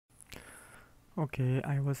Okay,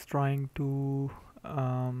 I was trying to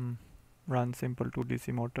run simple 2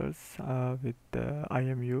 DC motors with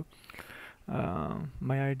IMU.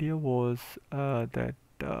 My idea was that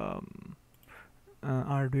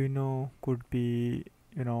Arduino could be,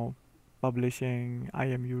 you know, publishing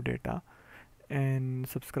IMU data and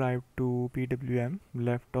subscribe to PWM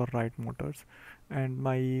left or right motors, and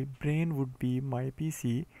my brain would be my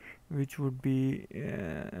PC, which would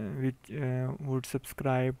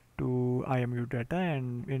subscribe to IMU data,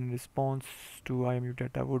 and in response to IMU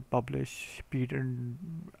data would publish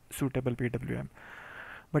suitable PWM.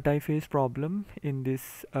 But I faced problem in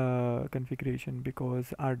this configuration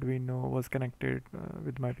because Arduino was connected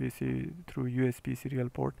with my PC through USB serial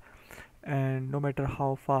port, and no matter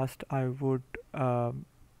how fast I would open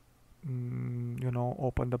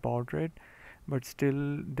the baud rate, but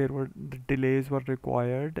still the delays were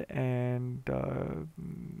required, and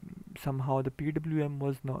somehow the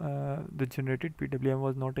generated PWM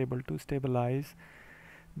was not able to stabilize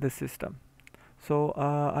the system. So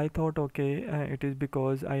I thought, okay, it is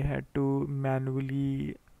because I had to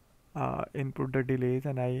manually input the delays,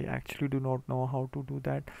 and I actually do not know how to do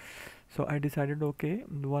that. So I decided, okay,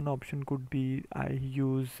 one option could be I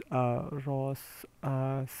use ROS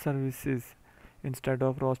services instead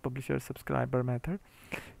of ROS publisher subscriber method.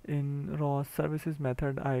 In ROS services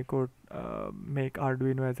method, I could make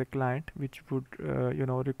Arduino as a client, which would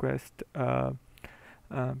request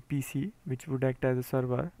PC, which would act as a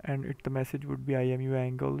server, and the message would be IMU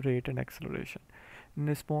angle, rate, and acceleration. In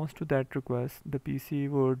response to that request, the PC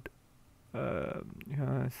would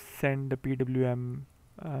send the PWM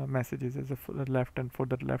messages as a for the left and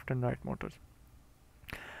right motors.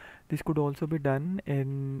 This could also be done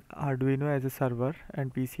in Arduino as a server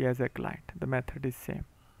and PC as a client. The method is same.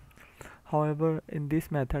 However, in this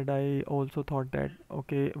method, I also thought that,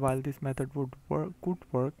 okay, while this method could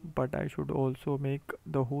work, but I should also make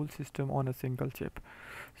the whole system on a single chip.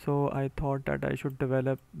 So I thought that I should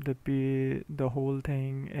develop the whole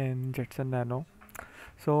thing in Jetson Nano.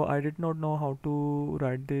 So I did not know how to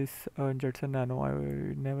write this Jetson Nano. I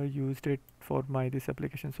never used it for my this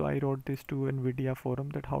application. So I wrote this to Nvidia forum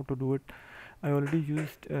that how to do it. I already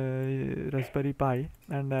used Raspberry Pi,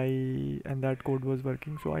 and that code was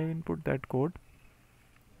working. So I input that code.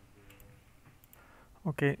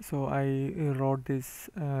 Okay, so I wrote this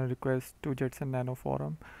request to Jetson Nano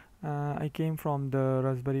forum. I came from the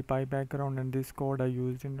Raspberry Pi background, and this code I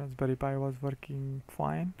used in Raspberry Pi was working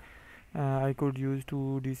fine. I could use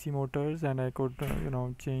two DC motors, and I could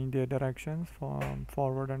change their directions from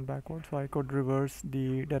forward and backward, so I could reverse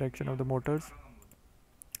the direction of the motors.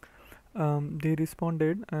 They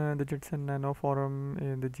responded, the Jetson Nano forum,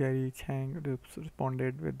 the Jerry Chang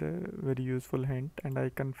responded with a very useful hint, and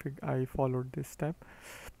I followed these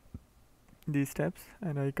steps,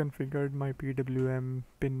 and I configured my PWM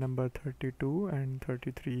pin number 32 and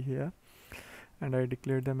 33 here, and I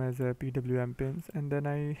declared them as a PWM pins, and then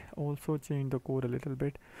I also changed the code a little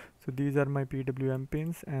bit. So these are my PWM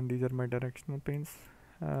pins, and these are my directional pins.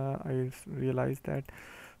 I realized that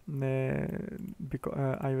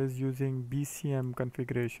because I was using BCM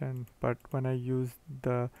configuration, but when I used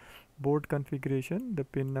the board configuration, the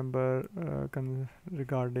pin number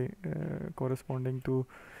corresponding to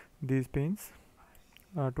these pins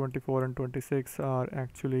 24 and 26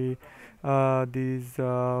 these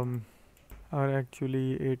are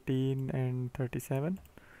actually 18 and 37.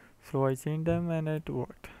 So I changed them, and it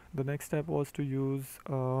worked. The next step was to use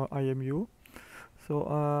IMU. So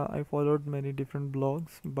I followed many different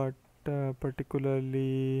blogs, but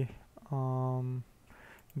particularly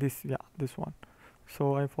this one.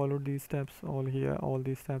 So I followed these steps all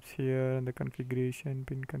these steps here, and the pin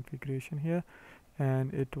configuration here,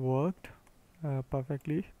 and it worked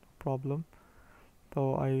perfectly, no problem.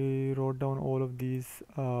 So I wrote down all of these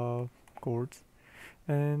codes,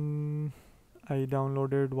 and I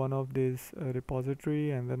downloaded one of these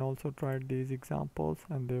repository, and then also tried these examples,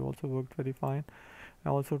 and they also worked very fine. I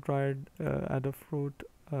also tried Adafruit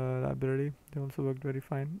library. They also worked very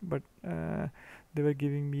fine, but they were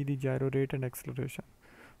giving me the gyro rate and acceleration.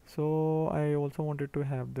 So I also wanted to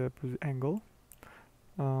have the angle.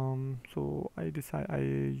 So I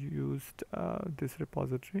used this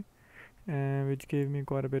repository, which gave me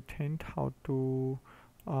quite a bit hint how to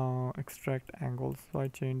extract angles. So I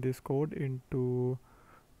changed this code into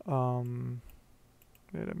wait a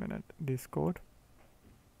minute, this code.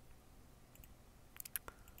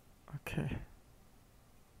 Okay.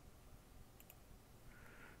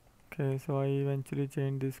 Okay, so I eventually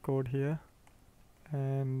changed this code here,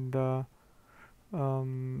 and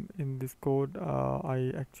in this code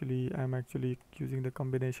I'm actually using the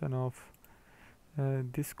combination of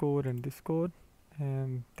this code and this code.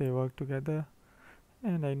 and they work together,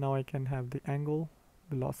 and now I can have the angle,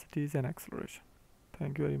 velocities and acceleration.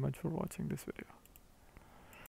 Thank you very much for watching this video.